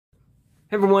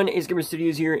Hey everyone, it's Gamer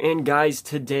Studios here, and guys,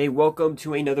 today, welcome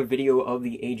to another video of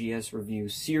the AGS review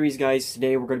series, guys.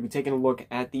 Today, we're going to be taking a look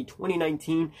at the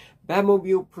 2019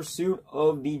 Batmobile Pursuit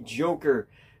of the Joker.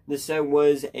 This set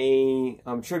was a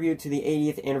tribute to the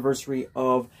 80th anniversary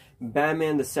of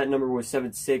Batman. The set number was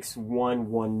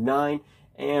 76119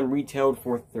 and retailed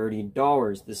for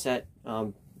 $30. The set,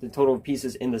 the total of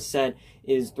pieces in the set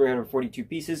is 342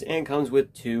 pieces and comes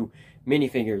with 2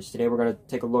 minifigures. Today we're going to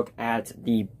take a look at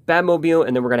the Batmobile,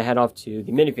 and then we're going to head off to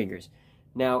the minifigures.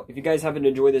 Now, if you guys haven't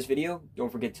enjoyed this video,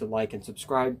 don't forget to like and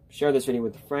subscribe, share this video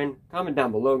with a friend, comment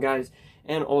down below, guys,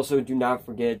 and also do not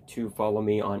forget to follow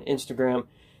me on Instagram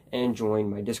and join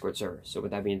my Discord server. So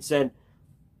with that being said,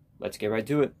 let's get right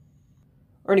to it.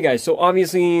 Alrighty guys, so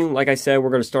obviously, like I said, we're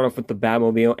going to start off with the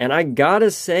Batmobile, and I gotta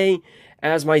say,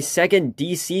 as my second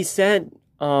DC set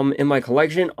in my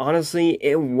collection, honestly,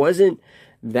 it wasn't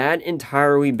that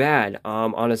entirely bad.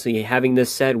 Honestly, having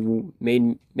this set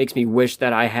makes me wish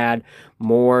that I had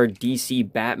more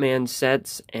DC Batman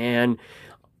sets, and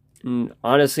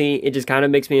honestly, it just kind of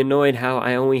makes me annoyed how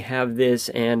I only have this,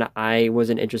 and I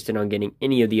wasn't interested in getting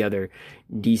any of the other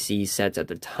DC sets at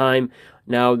the time.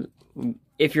 Now,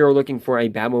 if you're looking for a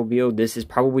Batmobile, this is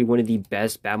probably one of the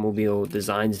best Batmobile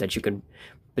designs that you can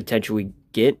potentially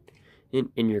get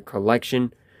in your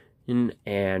collection.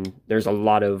 And there's a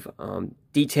lot of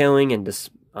detailing and this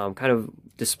kind of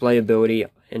displayability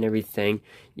and everything.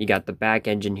 You got the back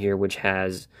engine here, which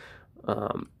has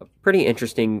a pretty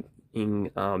interesting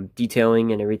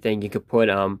detailing and everything. You could put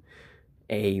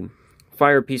a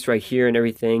fire piece right here and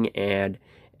everything, and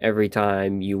every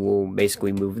time you will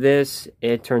basically move this,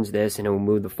 it turns this and it will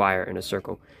move the fire in a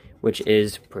circle, which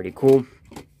is pretty cool.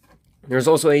 There's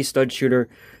also a stud shooter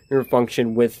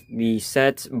function with the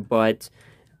set, but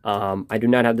I do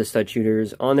not have the stud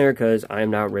shooters on there because I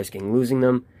am not risking losing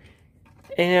them.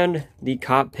 And the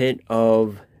cockpit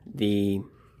of the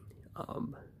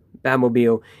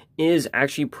Batmobile is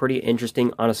actually pretty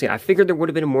interesting. Honestly, I figured there would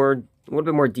have been a little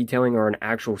bit more detailing or an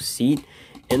actual seat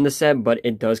in the set, but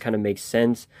it does kind of make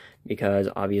sense because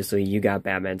obviously you got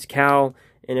Batman's cowl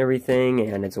and everything,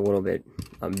 and it's a little bit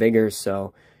bigger,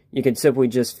 so you can simply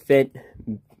just fit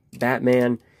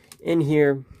Batman in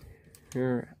here.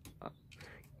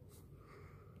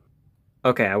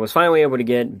 Okay, I was finally able to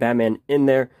get Batman in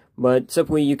there, but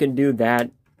simply you can do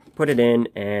that, put it in,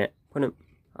 and put it,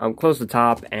 close the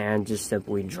top, and just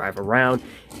simply drive around.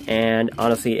 And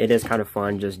honestly, it is kind of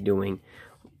fun just doing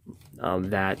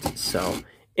that. So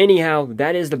anyhow,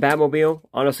 that is the Batmobile.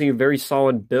 Honestly, a very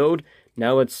solid build.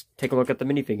 Now let's take a look at the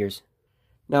minifigures.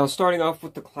 Now, starting off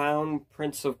with the Clown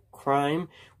Prince of Crime,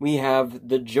 we have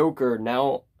the Joker.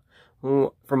 Now,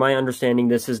 from my understanding,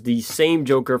 this is the same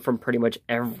Joker from pretty much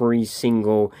every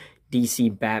single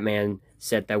DC Batman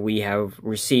set that we have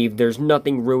received. There's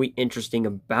nothing really interesting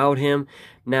about him.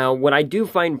 Now, what I do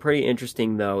find pretty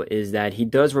interesting, though, is that he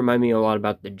does remind me a lot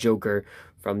about the Joker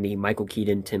from the Michael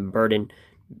Keaton, Tim Burton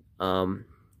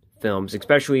films,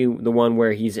 especially the one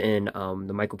where he's in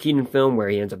the Michael Keaton film where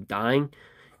he ends up dying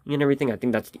and everything. I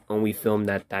think that's the only film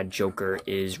that Joker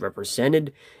is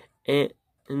represented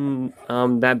in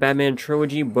that Batman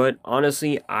trilogy, but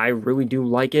honestly, I really do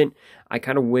like it. I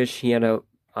kind of wish he had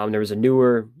there was a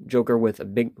newer Joker with a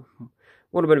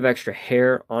little bit of extra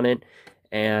hair on it,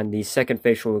 and the second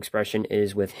facial expression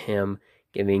is with him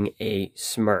giving a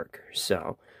smirk.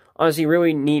 So, honestly,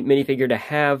 really neat minifigure to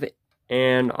have,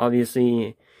 and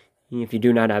obviously, if you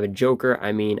do not have a Joker,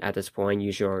 I mean, at this point,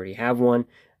 you should already have one.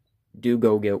 Do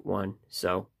go get one.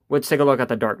 So, let's take a look at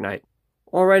the Dark Knight.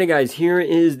 Alrighty guys, here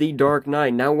is the Dark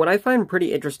Knight. Now, what I find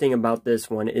pretty interesting about this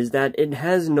one is that it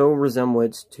has no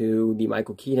resemblance to the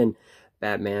Michael Keaton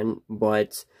Batman,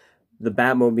 but the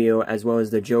Batmobile as well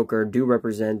as the Joker do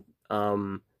represent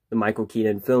the Michael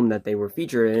Keaton film that they were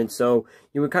featured in, so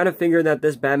you would kind of figure that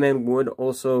this Batman would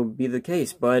also be the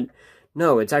case, but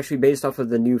no, it's actually based off of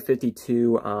the new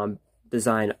 52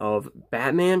 design of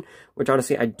Batman, which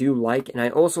honestly I do like, and I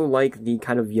also like the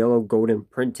kind of yellow golden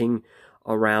printing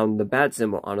around the bat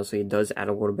symbol. Honestly, it does add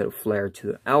a little bit of flair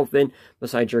to the outfit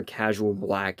besides your casual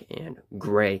black and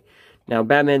gray. Now,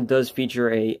 Batman does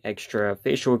feature a extra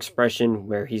facial expression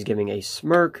where he's giving a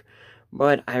smirk,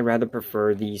 but I rather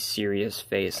prefer the serious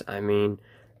face. I mean,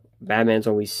 Batman's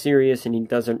always serious, and he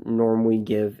doesn't normally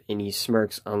give any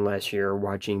smirks unless you're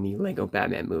watching the Lego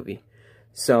Batman movie.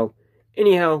 So,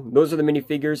 anyhow, those are the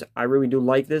minifigures. I really do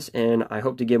like this, and I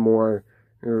hope to get more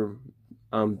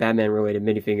Batman-related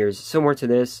minifigures similar to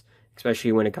this,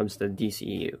 especially when it comes to the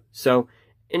DCEU. So,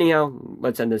 anyhow,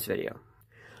 let's end this video.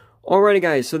 Alrighty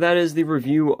guys, so that is the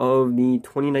review of the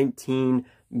 2019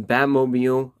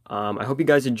 Batmobile. I hope you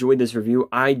guys enjoyed this review.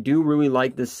 I do really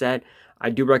like this set. I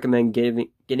do recommend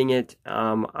getting it.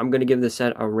 I'm going to give this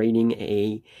set a rating,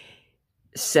 a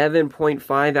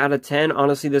 7.5 out of 10.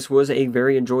 Honestly, this was a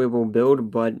very enjoyable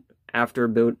build, but after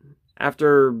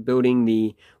building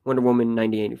the Wonder Woman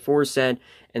 1984 set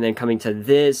and then coming to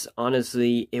this,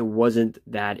 honestly, it wasn't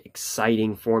that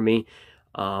exciting for me.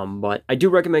 But I do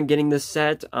recommend getting this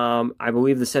set. I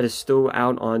believe the set is still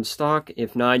out on stock.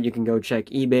 If not, you can go check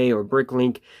eBay or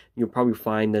Bricklink. You'll probably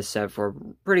find this set for a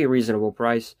pretty reasonable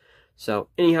price. So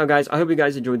anyhow, guys, I hope you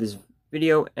guys enjoyed this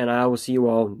video, and I will see you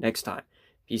all next time.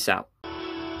 Peace out.